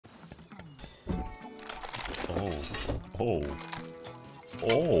Oh. Oh.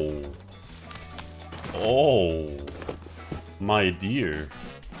 Oh. Oh. My dear.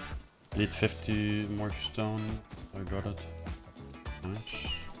 Need 50 more stone. I got it. Nice.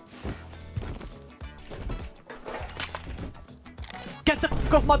 Get the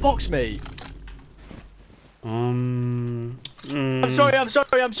fuck off my box, mate! I'm sorry.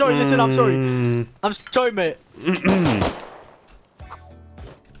 Listen, I'm sorry. I'm sorry, mate.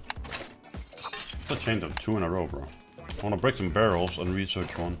 I chained them 2 in a row, bro. I wanna break some barrels and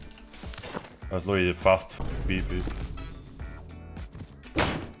research one. That's literally fast beep beep.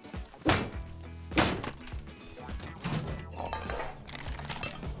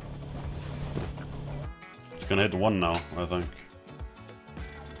 It's gonna hit 1 now, I think.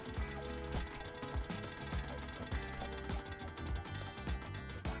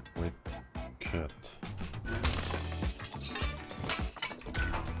 Wait, kit.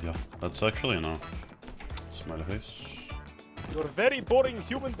 Yeah, that's actually enough. Smiley face. You're a very boring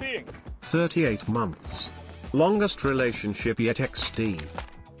human being. 38 months. Longest relationship yet XD.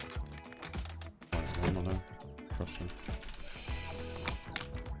 One other question.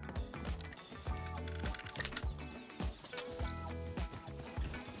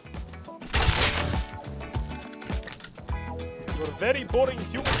 You're a very boring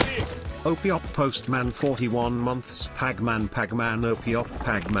human being. Opiop Postman 41 months. Pagman Opiop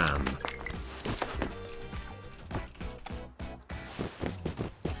Pagman.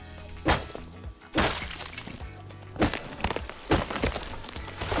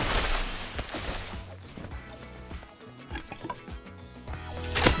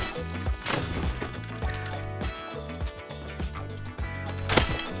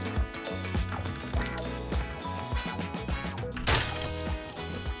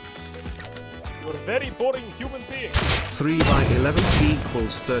 You're a very boring human being. 3 by 11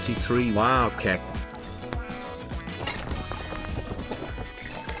 equals 33. Wow, kek.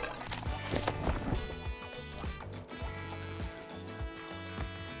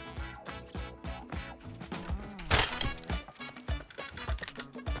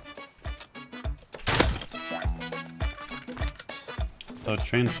 That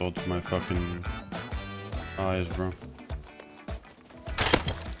chainsaw to my fucking eyes, bro.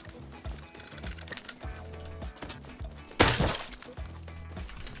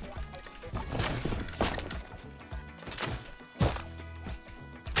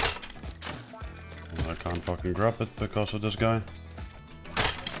 I can't fucking grab it because of this guy.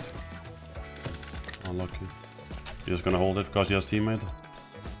 Unlucky. He's gonna hold it because he has teammate.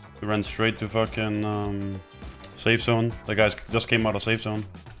 He ran straight to fucking safe zone. The guys just came out of safe zone.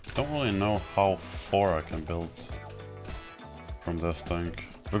 Don't really know how far I can build from this tank.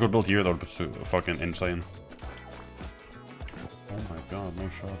 If we could build here, that would be fucking insane. Oh my god, no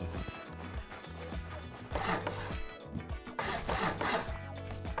shot.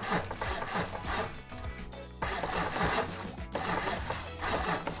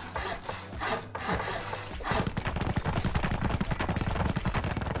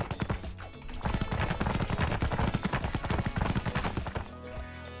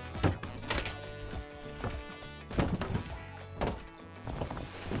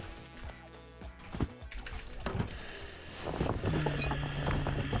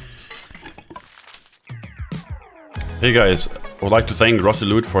 Hey guys, I would like to thank Rusty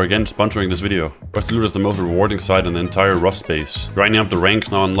Loot for again sponsoring this video. Rusty Loot is the most rewarding site in the entire Rust space. Grinding up the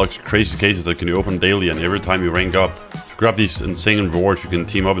ranks now unlocks crazy cases that can be opened daily, and every time you rank up, to grab these insane rewards you can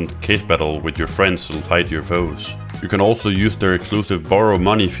team up in case battle with your friends to fight your foes. You can also use their exclusive borrow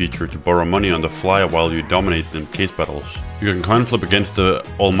money feature to borrow money on the fly while you dominate in case battles. You can coin flip against the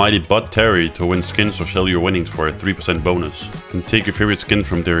almighty bot Terry to win skins or sell your winnings for a 3% bonus. And take your favorite skin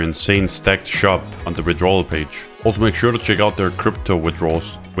from their insane stacked shop on the withdrawal page. Also make sure to check out their crypto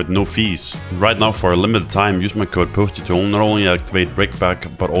withdrawals with no fees. Right now for a limited time use my code Posty to not only activate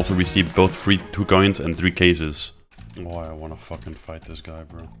rakeback but also receive both free 2 coins and 3 cases. Oh, I wanna fucking fight this guy,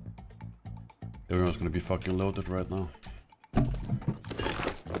 bro. Everyone's gonna be fucking loaded right now.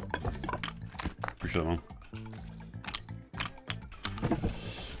 Appreciate it, man.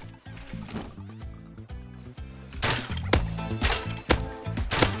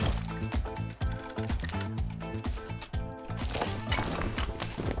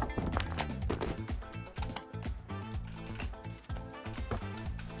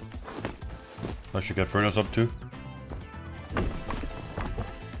 I should get furnace up too.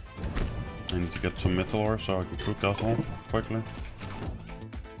 I need to get some metal ore so I can cook that all quickly.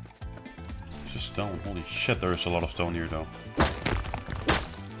 It's just stone. Holy shit, there is a lot of stone here though.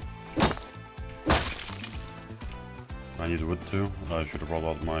 I need wood too. I should have brought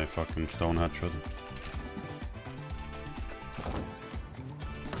out my fucking stone hatchet.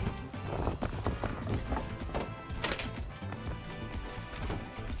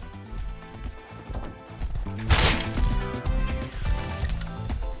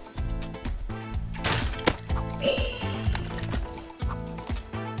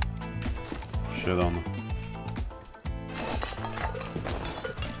 shit on.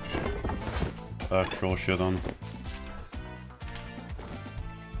 Actual shit on.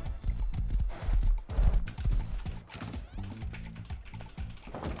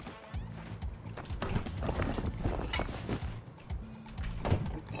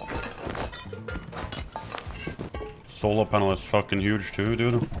 Solar panel is fucking huge too,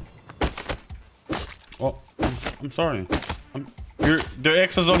 dude. Oh, I'm sorry. The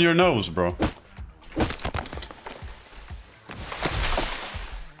X is on your nose, bro.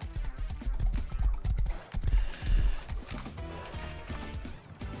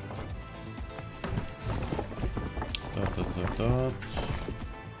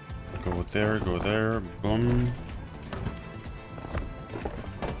 Go there, boom.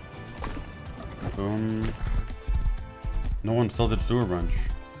 Boom. No one still did sewer branch.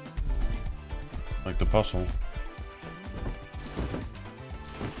 Like the puzzle.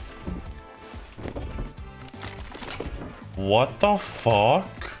 What the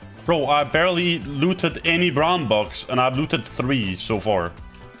fuck? Bro, I barely looted any brown box and I've looted 3 so far.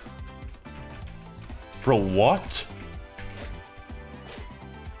 Bro, what?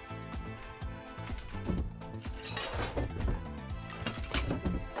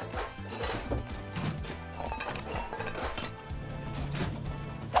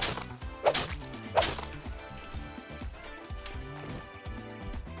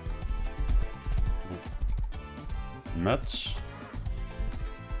 Mets?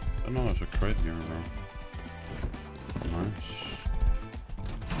 I don't know, there's a crate here, bro. Nice.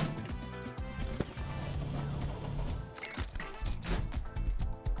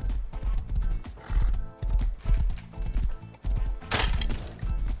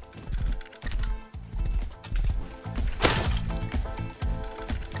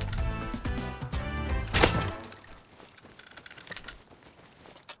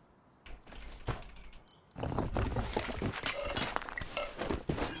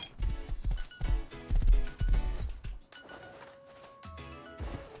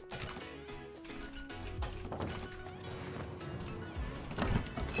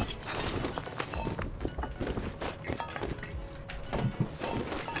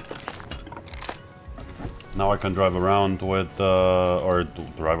 Now I can drive around with,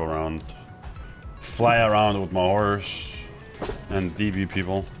 fly around with my horse and DB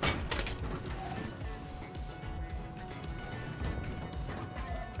people.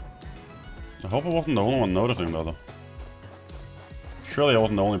 I hope I wasn't the only one noticing that though. Surely I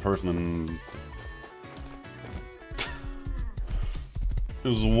wasn't the only person in...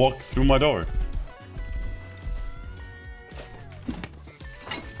 just walked through my door.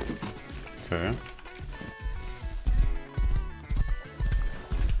 Okay.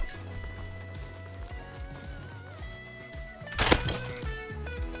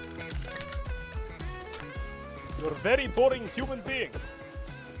 You're a very boring human being.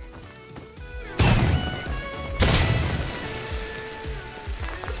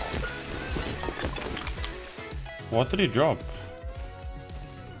 What did he drop?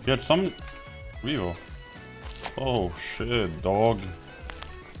 He had some... Rio. Oh shit, dog.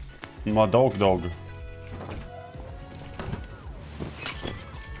 My dog.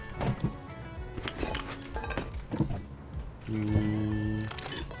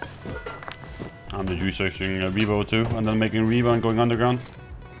 I'm the juice searching Revo too, and then making Revo and going underground.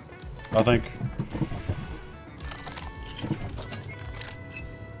 I think.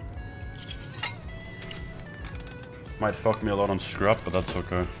 Might fuck me a lot on scrap, but that's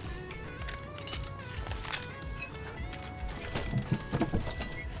okay.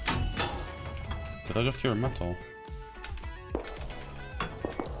 Did I just hear metal?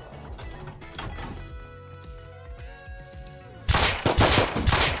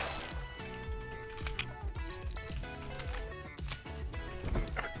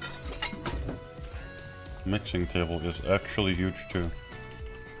 Mixing table is actually huge too.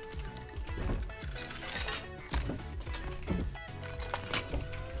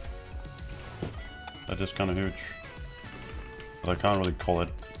 That is kind of huge. But I can't really call it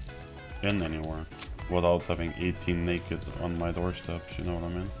in anymore without having 18 nakeds on my doorsteps, you know what I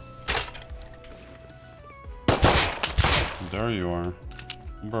mean? There you are.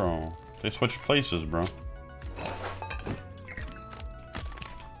 Bro, they switched places, bro.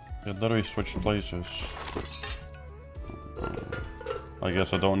 They literally switched places. I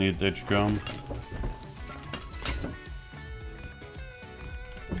guess I don't need ditch gum.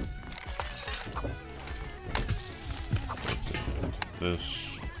 This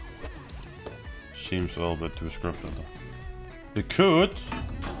seems a little bit too scripted. It could,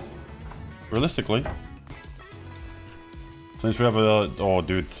 realistically, since we have a... Oh,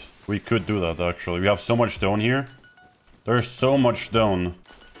 dude, We could do that, actually. We have so much stone here. There's so much stone.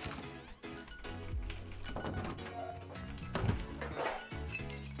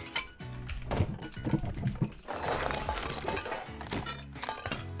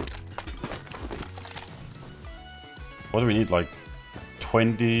 What do we need? Like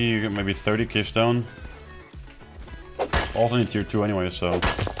 20, maybe 30k stone? Also need tier 2 anyway, so...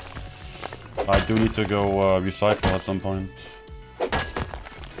 I do need to go recycle at some point.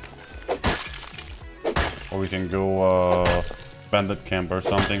 Or we can go bandit camp or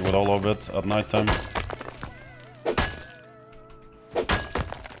something with all of it at night time.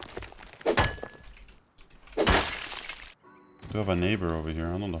 Do have a neighbor over here.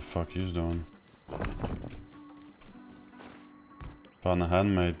 I don't know what the fuck he's doing. Found the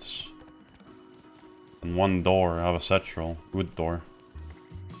handmaids. And one door. I have a satchel. Wood door.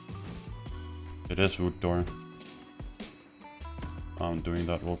 It is wood door. I'm doing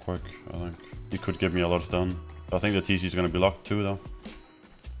that real quick, I think. He could give me a lot of stone. I think the TC is gonna be locked too, though.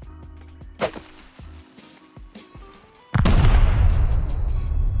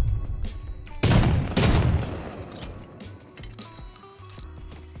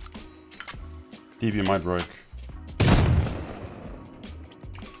 DB might break.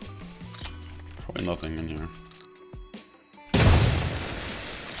 Probably nothing in here.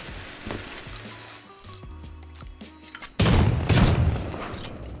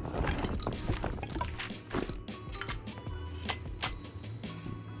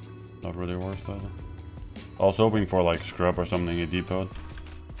 Not really worth that. I was hoping for like scrap or something in depot.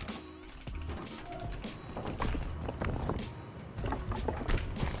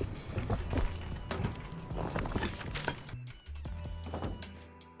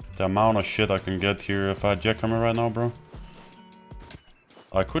 The amount of shit I can get here if I had jackhammer right now, bro.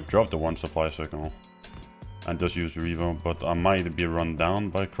 I could drop the one supply signal and just use Revo, but I might be run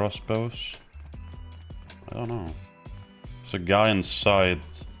down by crossbows. I don't know. There's a guy inside.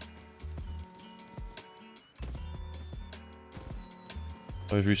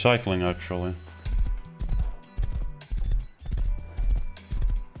 Oh, he's recycling actually.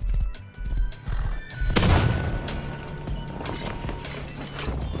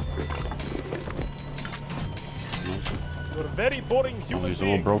 You're very boring human He's a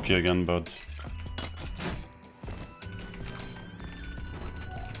little brokey again, but...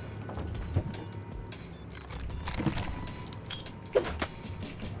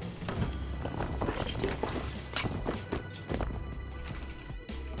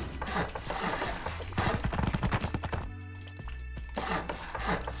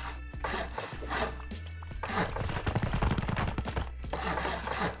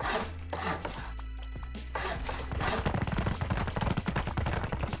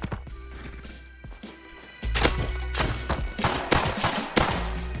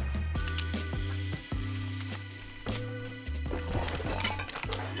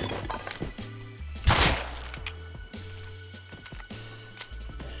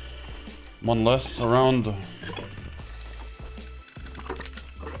 One less around.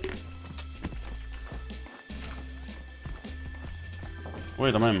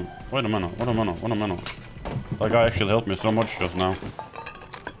 Wait a minute. Wait a minute. Wait a minute. Wait a minute. That guy actually helped me so much just now.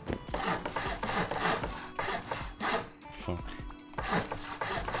 Fuck.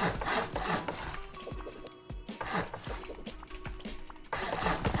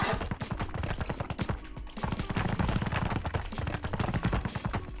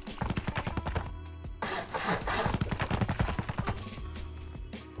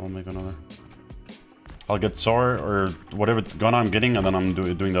 I'll make another. I'll get SAR or whatever gun I'm getting, and then I'm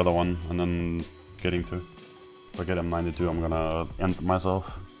doing the other one, and then getting two. If I get M92, I'm gonna end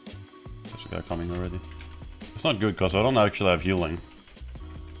myself. There's a guy coming already. It's not good because I don't actually have healing.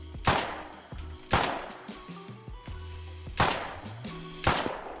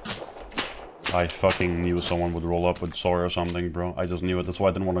 I fucking knew someone would roll up with SAR or something, bro. I just knew it. That's why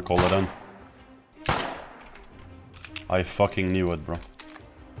I didn't want to call it in. I fucking knew it, bro.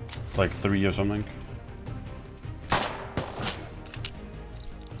 Like 3 or something.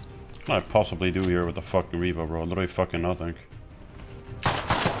 What can I possibly do here with the fucking Revo, bro? Literally fucking nothing.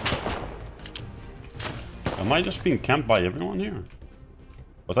 Am I just being camped by everyone here?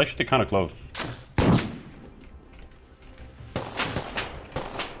 But actually kind of close.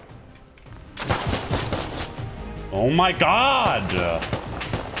 Oh my god!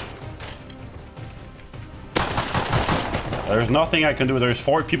 There's nothing I can do. There's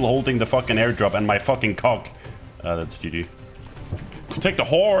 4 people holding the fucking airdrop and my fucking cock. That's GG. Could take the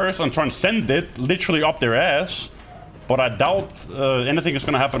horse and try and send it literally up their ass. But I doubt anything is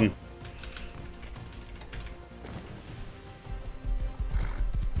gonna happen.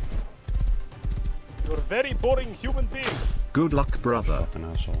 very boring human being. Good luck, brother. Fucking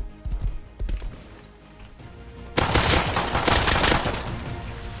asshole.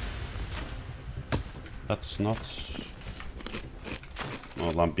 That's nuts.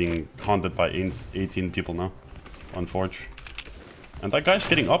 Well, I'm being haunted by 18 people now on Forge. And that guy's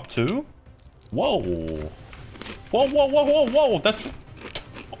getting up too? Whoa! Whoa, whoa, whoa, whoa, whoa! That's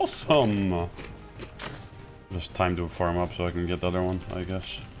awesome! Just time to farm up so I can get the other one, I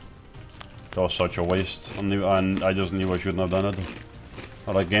guess. That was such a waste. I just knew I shouldn't have done it.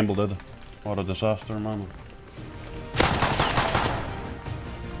 But I gambled it. What a disaster, man.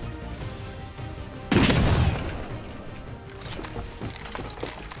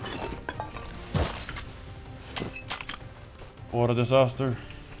 What a disaster.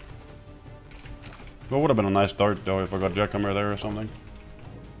 That would have been a nice dart though if I got Jackhammer there or something.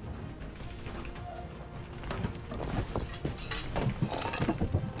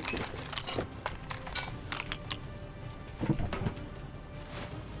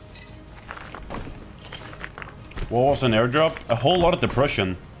 What was an airdrop? A whole lot of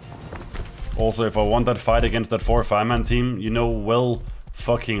depression. Also, if I want that fight against that 4-5-man team, you know well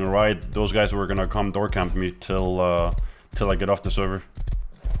fucking right those guys were gonna come door camp me till I get off the server.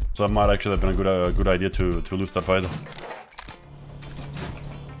 So that might actually have been a good idea to lose that fight.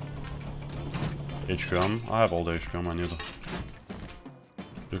 HQM. I have all the HQM I need.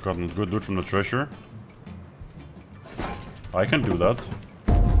 You gotten good loot from the treasure. I can do that.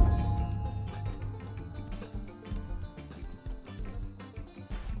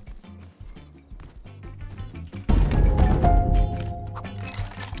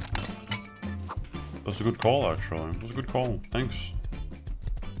 That's a good call, actually. That's a good call. Thanks.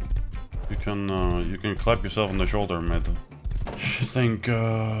 You can clap yourself on the shoulder, mate. I think not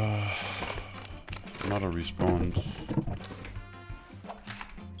a respawn.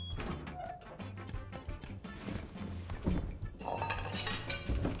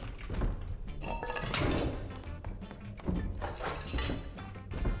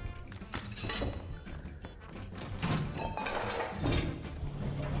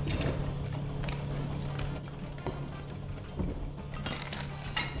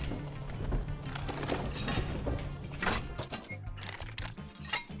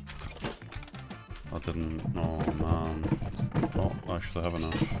 I didn't. Oh man. Oh, I actually have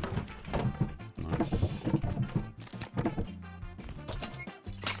enough. Nice.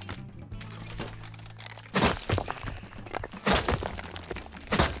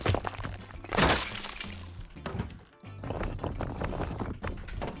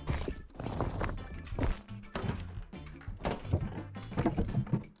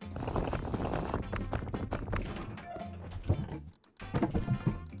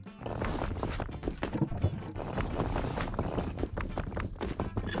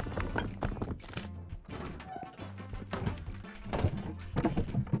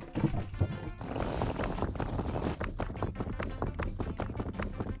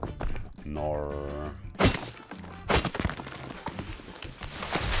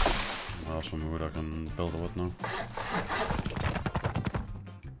 Some wood I can build with now.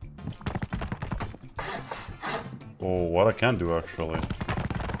 Oh, what I can do actually.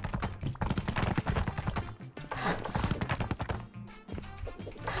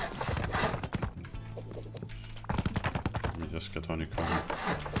 Let me just get honeycomb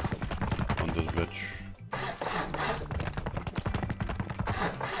on this bitch.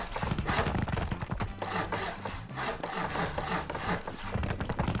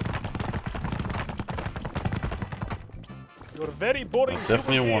 You're very boring. I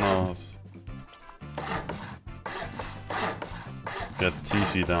definitely wanna get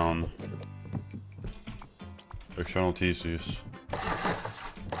TC down. External TCs.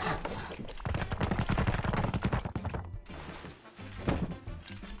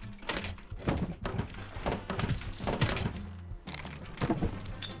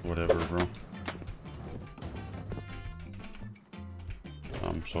 Whatever, bro.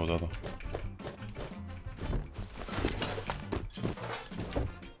 I'm so dead.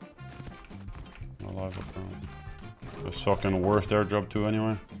 It's fucking worst airdrop too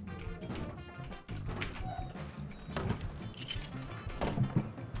anyway.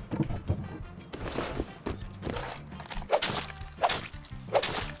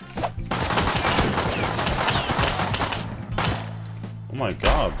 Oh my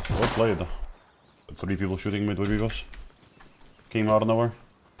god, well played. 3 people shooting me with Vivos. Came out of nowhere.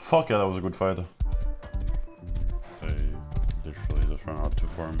 Fuck yeah, that was a good fight. They literally just ran out to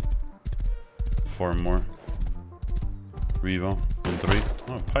farm more. Revo in 3.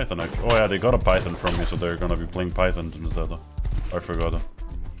 Oh, Python actually. Oh yeah, they got a Python from me, so they're gonna be playing Python instead. I forgot.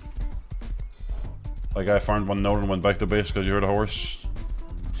 Like I found one note and went back to base because you heard a horse.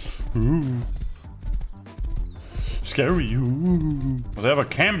 Ooh. Scary. Ooh. But they have a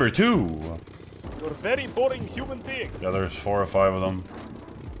camper too. You're a very boring human being. Yeah, there's 4 or 5 of them.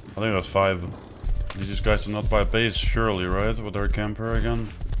 I think there's 5. These guys did not buy a base, surely, right? With their camper again.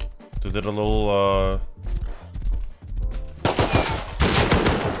 They did a little,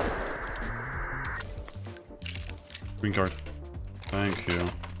 green card. Thank you.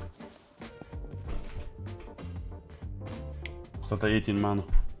 Is that the 18 man?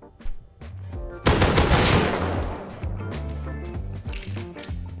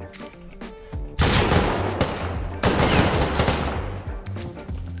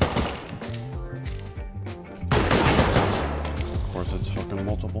 Of course it's fucking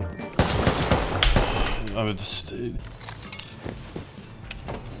multiple. I would just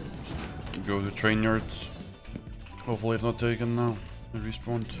go to train yards. Hopefully it's not taken now. It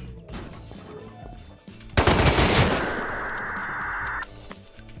respawned.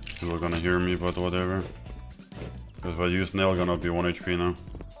 People are gonna hear me, but whatever. Because if I use nail gun, I'll be 1 HP now.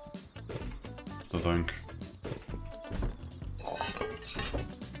 I think.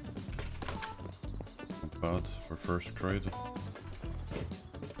 Not bad for first grade.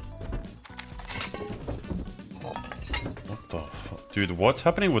 What the fuck? Dude, what's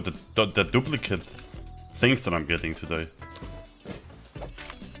happening with the duplicate things that I'm getting today?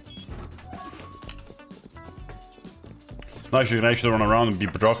 It's nice you can actually run around and be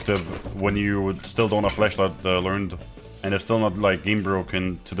productive when you still don't have flashlight learned. And it's still not like game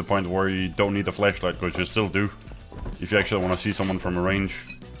broken to the point where you don't need a flashlight, because you still do. If you actually want to see someone from a range.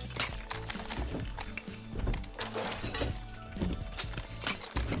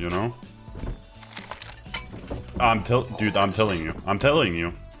 You know? Dude, I'm telling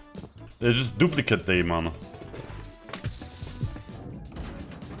you. It's just duplicate day, man.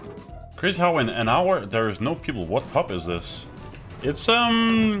 Crazy how in an hour there is no people. What pub is this? It's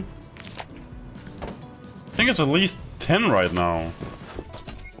I think it's at least 10 right now.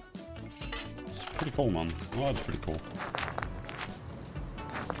 It's pretty cool, man. Oh, that's pretty cool.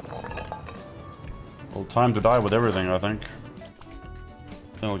 Well, time to die with everything, I think. I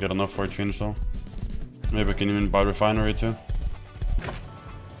think I'll get enough for a change though. Maybe I can even buy refinery too.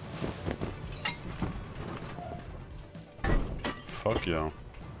 Fuck yeah.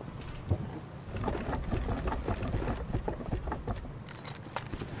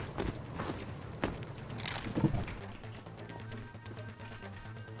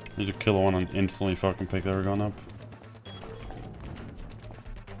 Need to kill one and instantly fucking pick their gun up.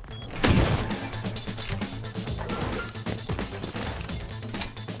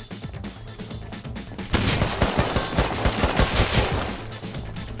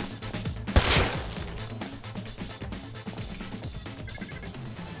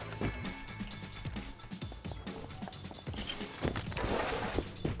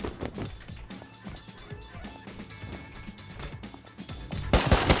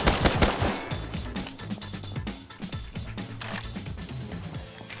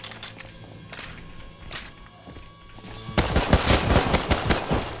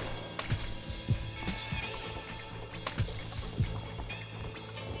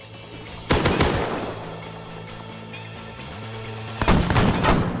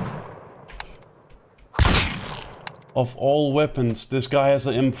 Of all weapons, this guy has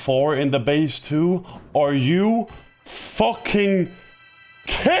an M4 in the base too? Are you fucking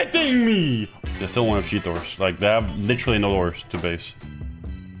kidding me? They still don't have sheet doors. Like, they have literally no doors to base.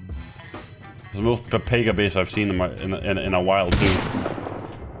 It's the most Pepega base I've seen in a while too.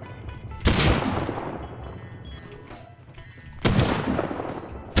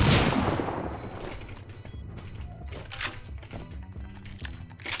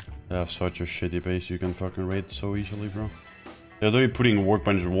 They have such a shitty base, you can fucking raid so easily, bro. They're literally putting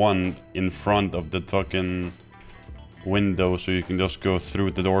workbench 1 in front of the fucking window so you can just go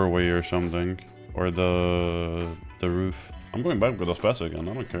through the doorway or something. Or the roof. I'm going back with those pass again,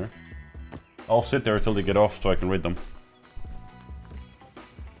 I don't care. I'll sit there until they get off so I can raid them.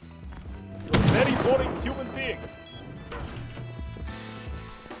 You're a very boring human being.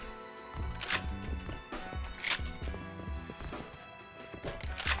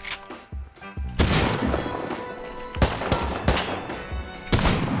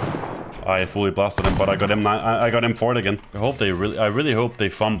 I fully blasted him, but I got him for it again. I really hope they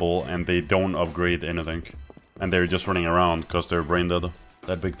fumble and they don't upgrade anything, and they're just running around because they're brain dead.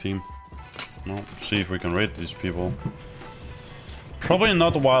 That big team. Well, see if we can raid these people. Probably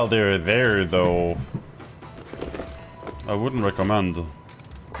not while they're there though. I wouldn't recommend.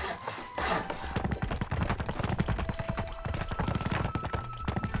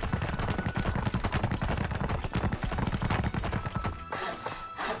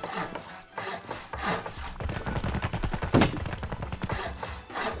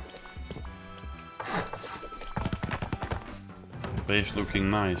 Base looking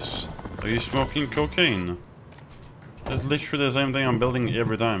nice. Are you smoking cocaine? It's literally the same thing I'm building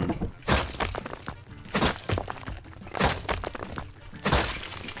every time.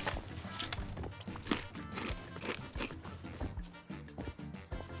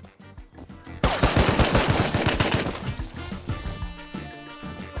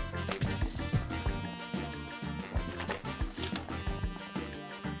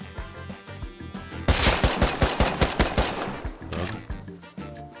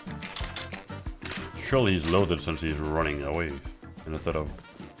 Surely he's loaded since he's running away, instead of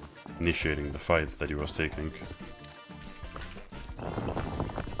initiating the fight that he was taking.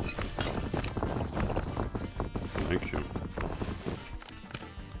 Thank you.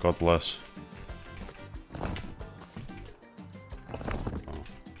 God bless.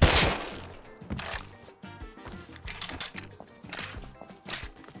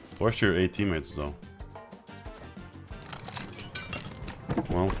 Where's your 8 teammates though?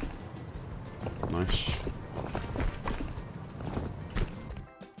 Well. Nice.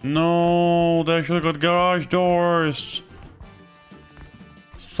 No, they should have got garage doors.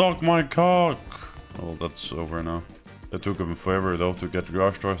 Suck my cock. Oh, that's over now. It took him forever though to get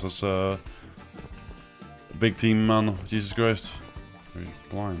garage doors. That's a big team, man. Jesus Christ. He's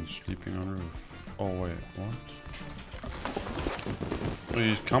blind, sleeping on roof. Oh wait, what? Oh,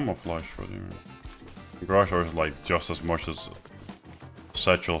 he's camouflage. What do you mean? Garage doors like just as much as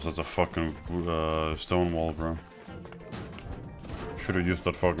satchels as a fucking stone wall, bro. Should have used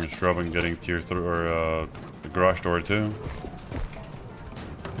that fucking shrub and getting tier 3 or the garage door too.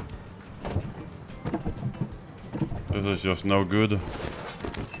 This is just no good.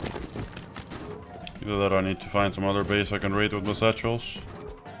 Either that or I need to find some other base I can raid with the satchels.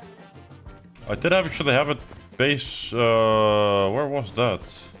 I did actually have a base, where was that?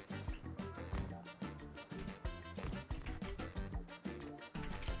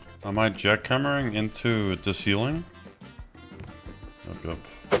 Am I jackhammering into the ceiling? Yep.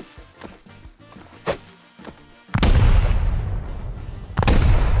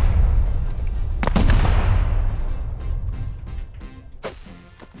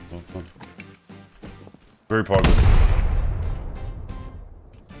 Very positive.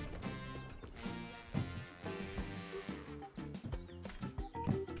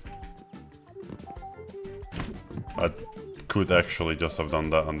 I could actually just have done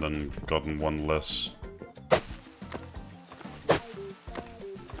that and then gotten one less.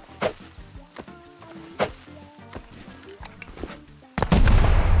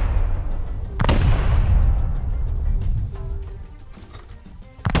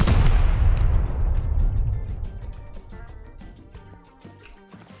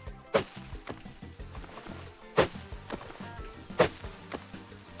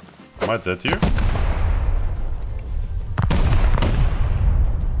 Am I dead here?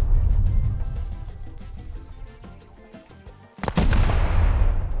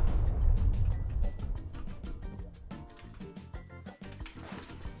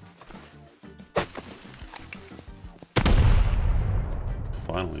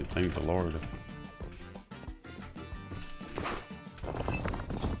 Finally, thank the Lord.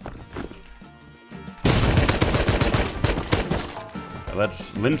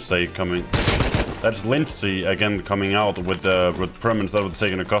 That's Lindsay coming. That's Lindsay again coming out with Prim instead of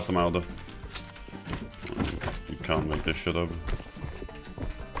taking a custom out. You can't make this shit up.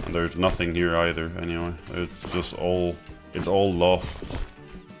 And there's nothing here either. Anyway, it's just all lost.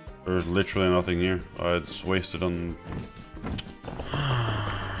 There's literally nothing here. It's wasted on.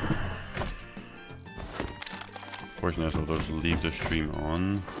 Of course, nice of those leave the stream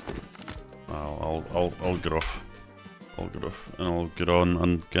on. I'll get off. I'll get off and I'll get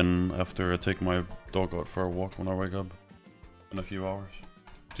on again after I take my dog out for a walk when I wake up in a few hours.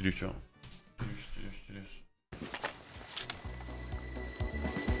 Did you show?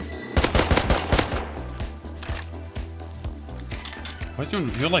 Why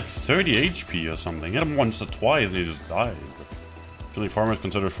you're like 30 HP or something? Hit him once or twice and he just died. Killing farmers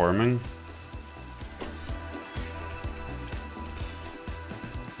considered farming?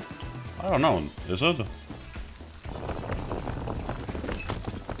 I don't know, is it?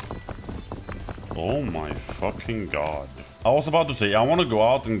 Oh my fucking god. I was about to say, I want to go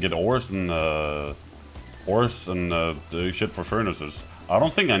out and get ores and shit for furnaces. I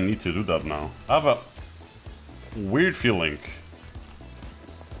don't think I need to do that now. I have a weird feeling.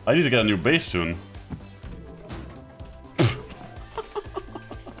 I need to get a new base soon.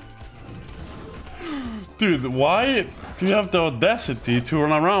 Dude, why do you have the audacity to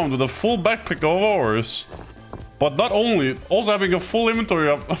run around with a full backpack of ores? But not only, also having a full inventory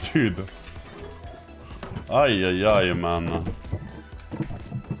of... Dude. Ay, man.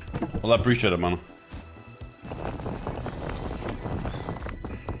 Well, I appreciate it, man.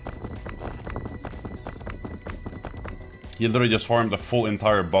 He literally just farmed a full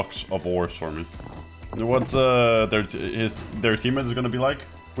entire box of ores for me. You know what their teammate is gonna be like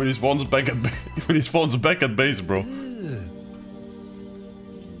when he spawns back at when he spawns back at base, bro?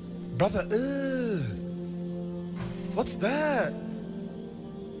 Brother, what's that?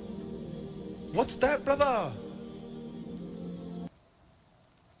 What's that, brother?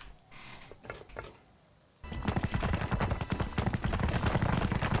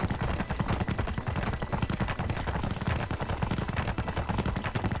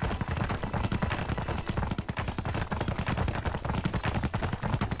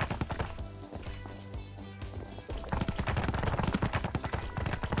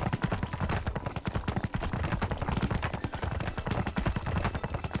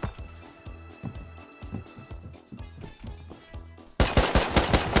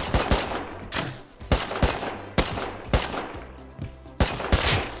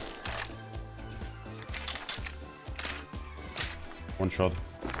 One shot.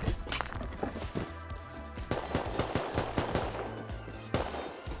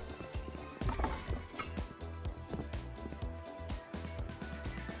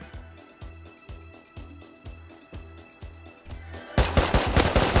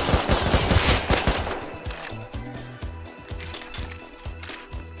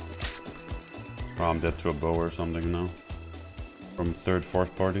 Oh, I'm dead to a bow or something now. From third,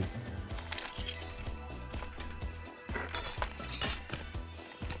 fourth party.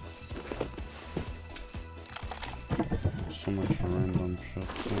 So much random shit.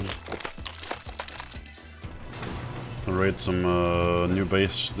 I raid some new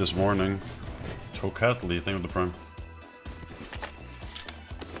base this morning. Tocatli, think of the prime.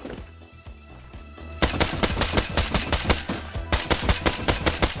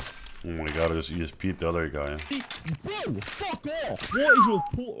 Oh my god, I just ESP'd the other guy. Bro, fuck off! What is your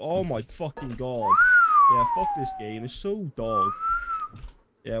oh my fucking god. Yeah, fuck this game. It's so dog.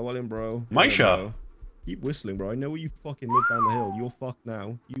 Yeah, well in, bro. My shot. Bro. Keep whistling, bro. I know where you fucking live down the hill. You're fucked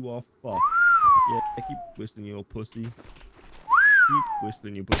now. You are fucked. Yeah, keep whistling, you little pussy. Keep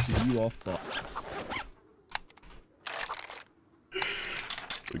whistling, you pussy. You are fucked.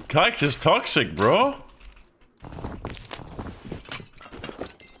 Kikes is toxic, bro.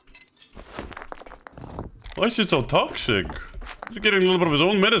 Why is he so toxic? He's getting a little bit of his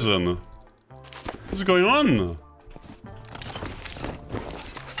own medicine. What's going on?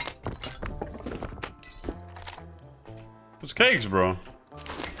 It's cakes, bro.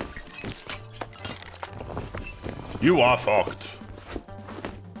 You are fucked.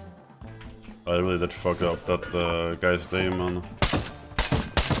 I really did fuck up that guy's day, man.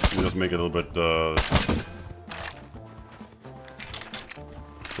 Just make it a little bit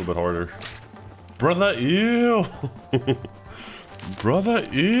harder. Brother, ew! Brother,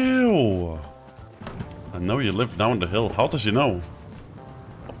 ew! I know you live down the hill. How does he know?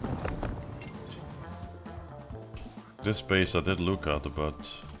 This base I did look at, but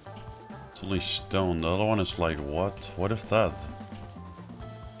it's only stone. The other one is like, what? What is that?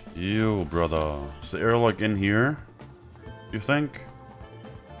 Ew, brother. Is the airlock in here? You think?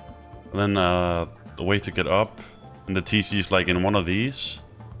 And then the way to get up, and the TC is like in one of these?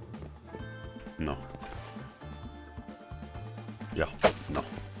 No. Yeah, no.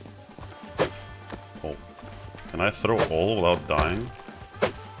 Oh. Can I throw all without dying?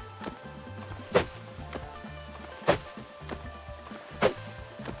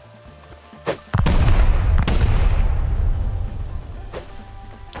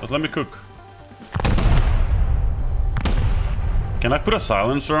 But let me cook. Can I put a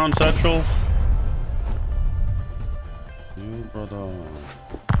silencer on satchels? You brother.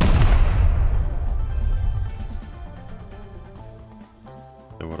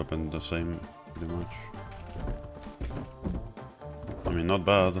 It would have been the same, pretty much. I mean, not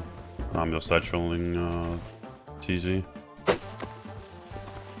bad. I'm just satcheling TZ.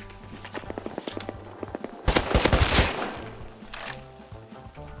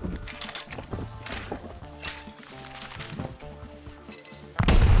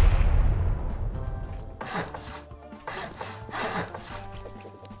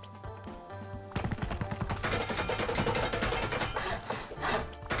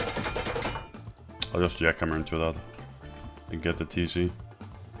 I'll just jackhammer into that and get the TC.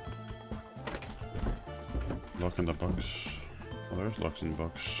 Lock in the box. Oh, there's locks in the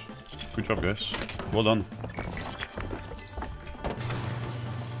box. Good job, guys. Well done.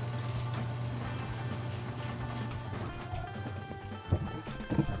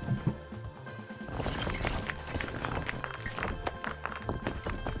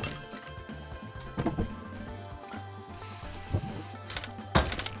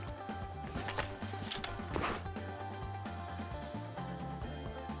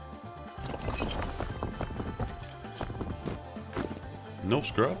 No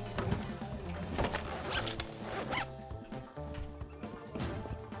scrap.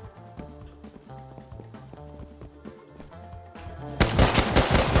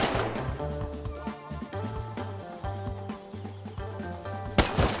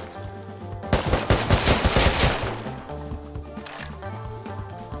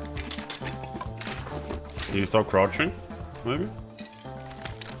 Can you stop crouching? Maybe?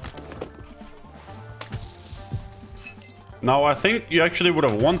 Now, I think you actually would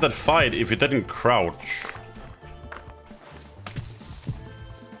have won that fight if you didn't crouch.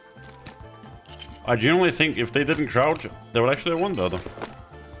 I genuinely think if they didn't crouch, they would actually have won that.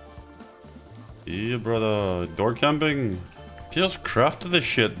 Yeah, brother. Door camping. They just crafted this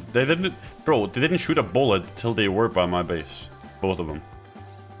shit. They didn't... Bro, they didn't shoot a bullet till they were by my base. Both of them.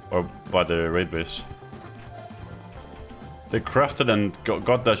 Or by the raid base. They crafted and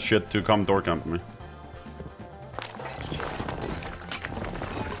got that shit to come door camp me.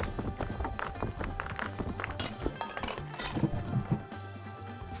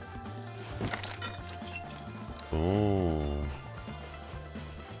 Oh.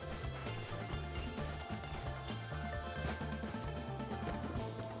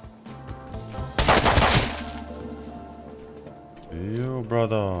 You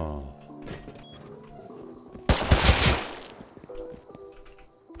brother.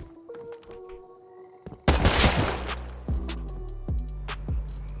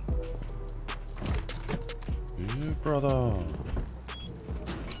 You brother.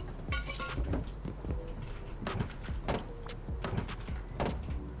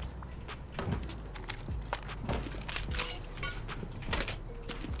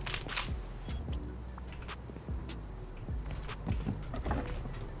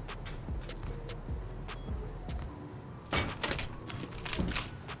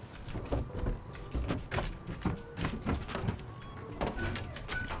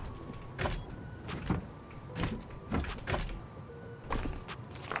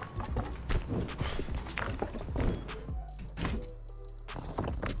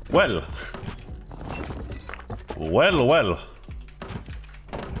 Well.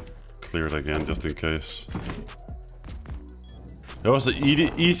 Clear it again, just in case. That was the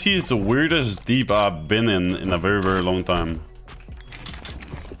easiest, the weirdest deep I've been in a very, very long time.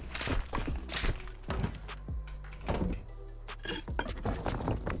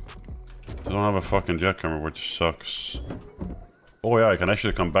 I don't have a fucking jackhammer, which sucks. Oh yeah, I can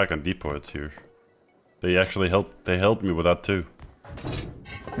actually come back and depot it here. They actually helped me with that too.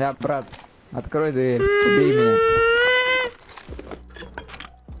 Я, брат, открой дверь, убей меня.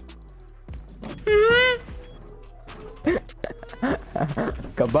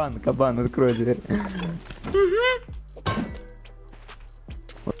 Кабан, открой дверь.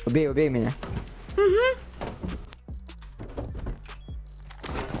 Убей меня.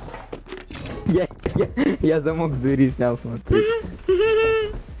 Я замок с двери снял, смотри.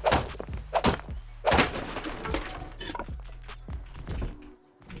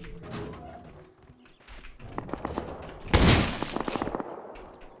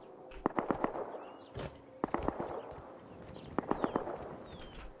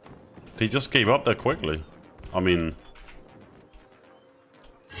 They just gave up that quickly. I mean...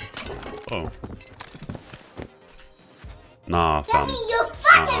 Oh. Nah, fam. Give me your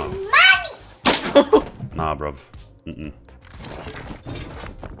fucking money! Nah, bruv.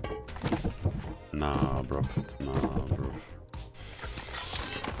 Nah, bruv. Nah, bruv.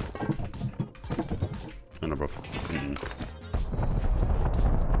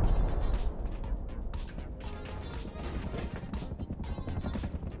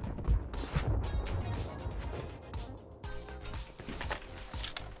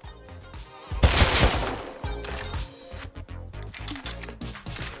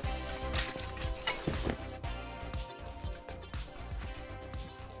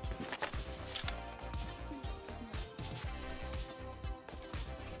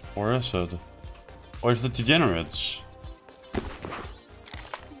 Where is it? Where's the degenerates?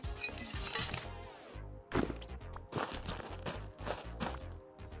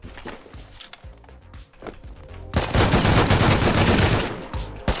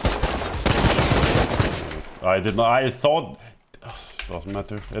 I did not. I thought. Doesn't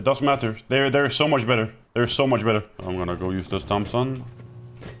matter. It doesn't matter. They're so much better. They're so much better. I'm gonna go use this Thompson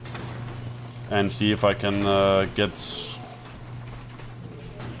and see if I can get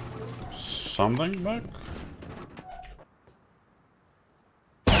something back.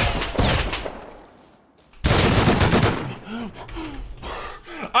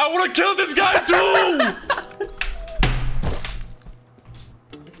 I wanna kill this guy too!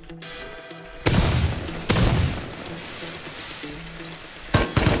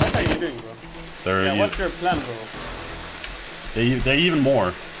 doing, bro? They're What's your plan, bro? They're even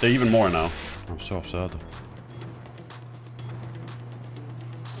more. They're even more now. I'm so upset.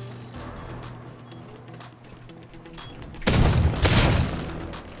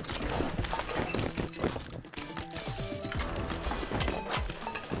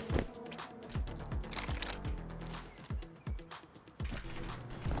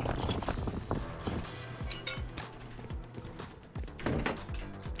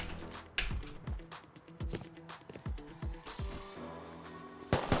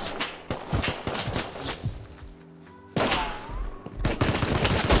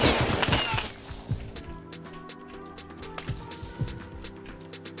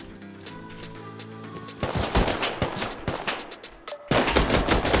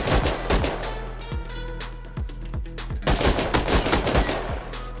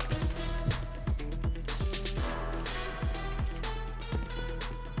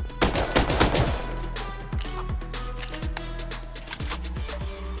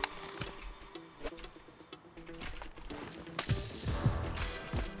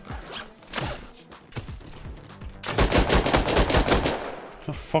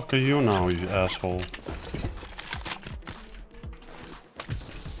 The fuck are you now, you asshole?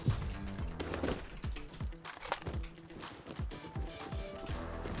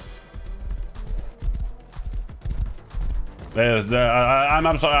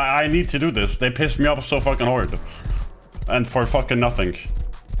 I'm sorry, I need to do this. They pissed me off so fucking hard. And for fucking nothing.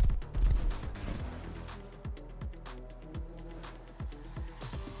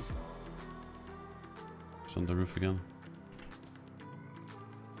 It's on the roof again.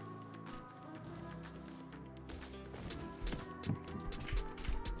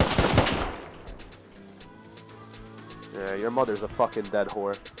 Yeah, your mother's a fucking dead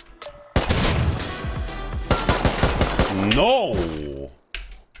whore. No!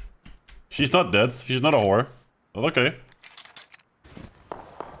 She's not dead. She's not a whore. But okay.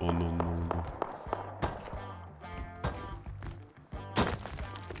 Oh no, no, no.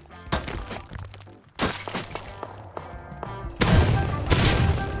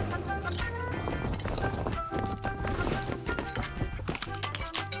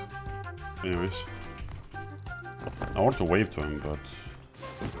 Anyways. I want to wave to him, but...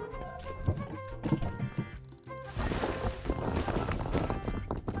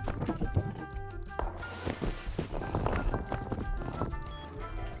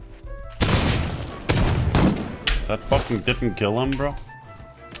 That fucking didn't kill him, bro.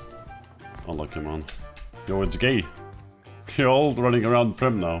 Unlucky, man. Yo, it's gay. You're all running around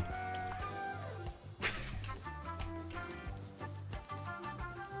Prim now.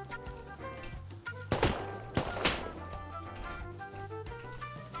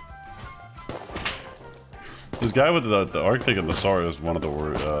 This guy with the Arctic and the SAR is one of the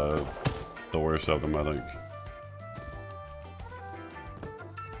worst of them, I think.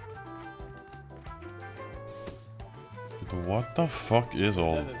 What the fuck is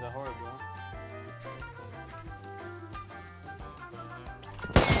all? That is a horror, bro.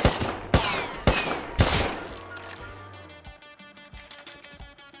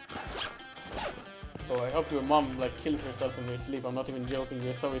 So I hope your mom like kills herself in her sleep. I'm not even joking.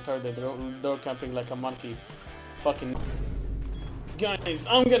 You're so retarded. Door camping like a monkey. Fucking guys,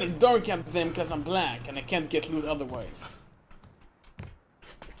 I'm gonna door camp them because I'm black and I can't get loot otherwise.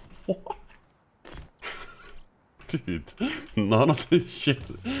 What? Dude, none of this shit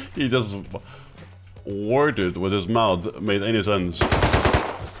he just worded with his mouth made any sense.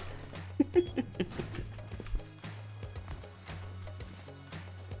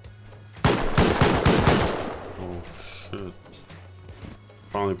 Oh shit.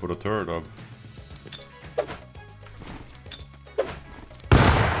 Finally put a turret up.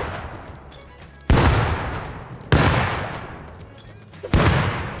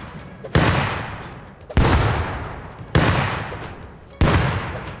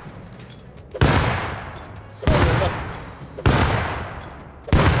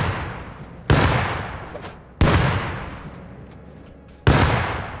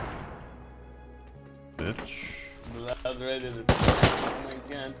 Blood ready to... Oh my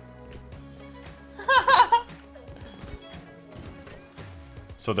god.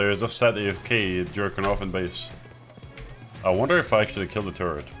 So there is a set AFK jerking off in base. I wonder if I actually killed the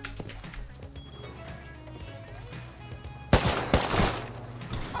turret.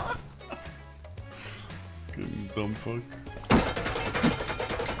 Good dumb fuck.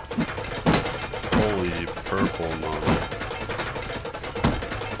 Holy purple man.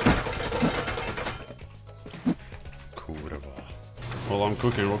 Well, I'm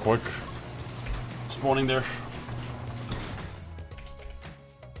cooking real quick. Spawning there.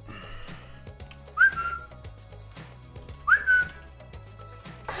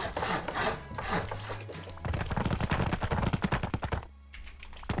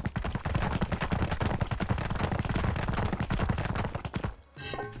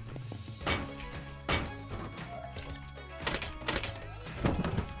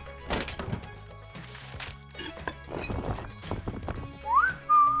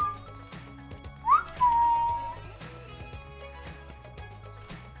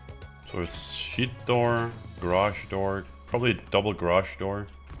 So it's sheet door, garage door, probably double garage door.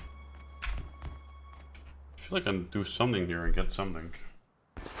 I feel like I can do something here and get something.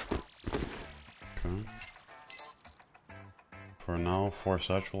 Okay. For now, 4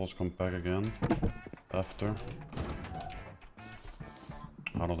 satchels, come back again after.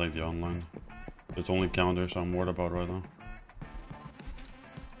 I don't think the online. It's only counters I'm worried about right now.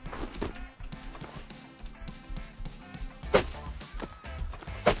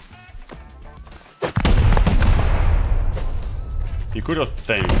 He could just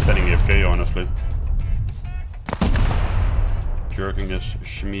staying AFK, honestly. Jerking his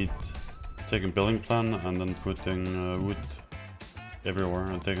Schmied, taking building plan and then putting wood everywhere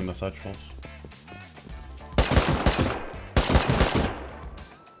and taking the satchels.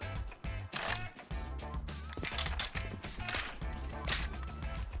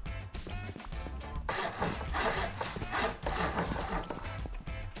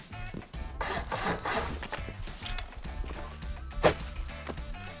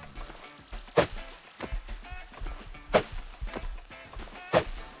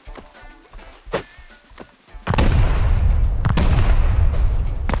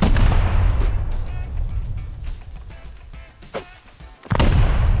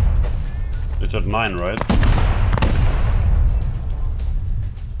 It's at 9, right?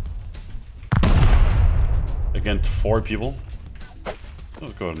 Against 4 people?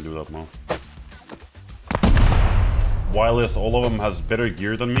 Let's go ahead and do that now. Whilst all of them has better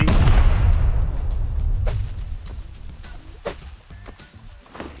gear than me.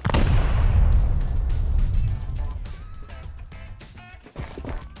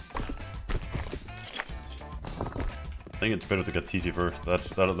 I think it's better to get TC first.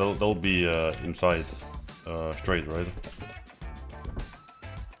 That'll be inside straight, right?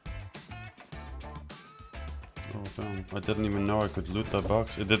 Oh damn! I didn't even know I could loot that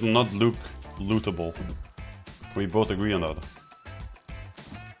box. It did not look lootable. Can we both agree on that?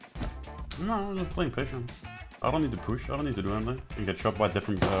 No, I'm just playing patient. I don't need to push. I don't need to do anything. And get shot by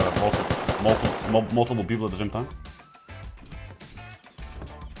different multiple people at the same time.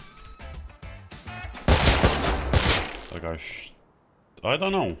 I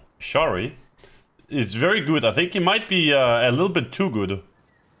don't know. Shari is very good. I think he might be a little bit too good.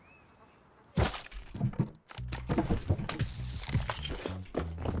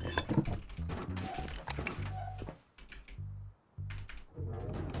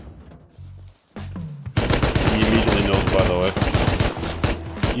 He immediately knows, by the way.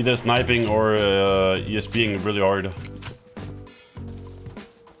 Either sniping or ESPing really hard.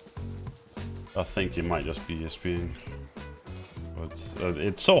 I think he might just be ESPing. But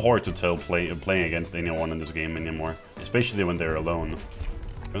it's so hard to tell playing against anyone in this game anymore, especially when they're alone.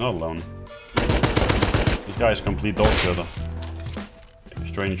 They're not alone. This guy is complete dog shit.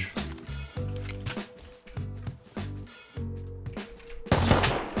 Strange.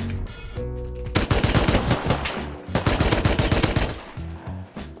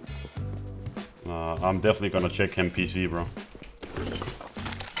 I'm definitely gonna check him PC, bro.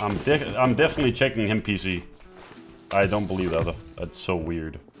 I'm definitely checking him PC. I don't believe that. That's so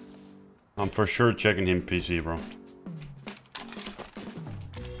weird. I'm for sure checking him PC, bro.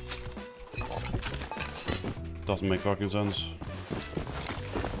 Doesn't make fucking sense.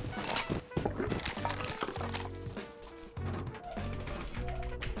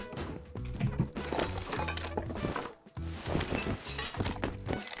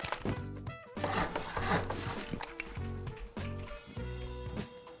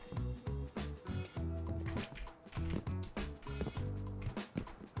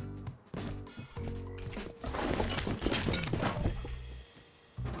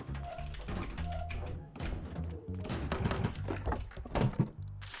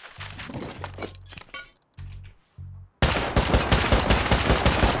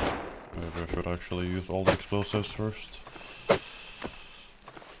 Should actually use all the explosives first.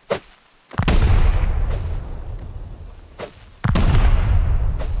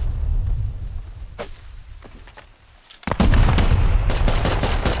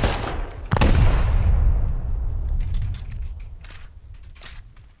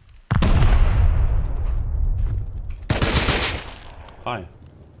 Hi.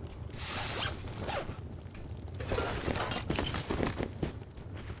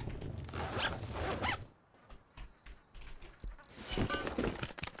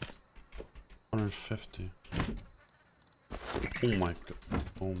 $150. Oh my god.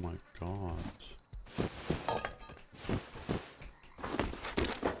 Oh my god.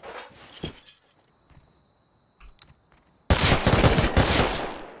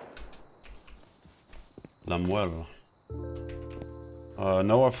 Lamuel.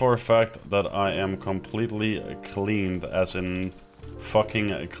 Know for a fact that I am completely cleaned, as in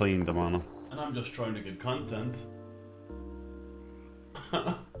fucking cleaned, man. And I'm just trying to get content.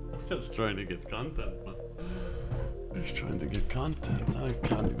 Just trying to get content, man. Just trying to get content. I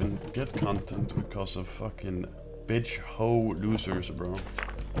can't even get content because of fucking bitch hoe losers, bro.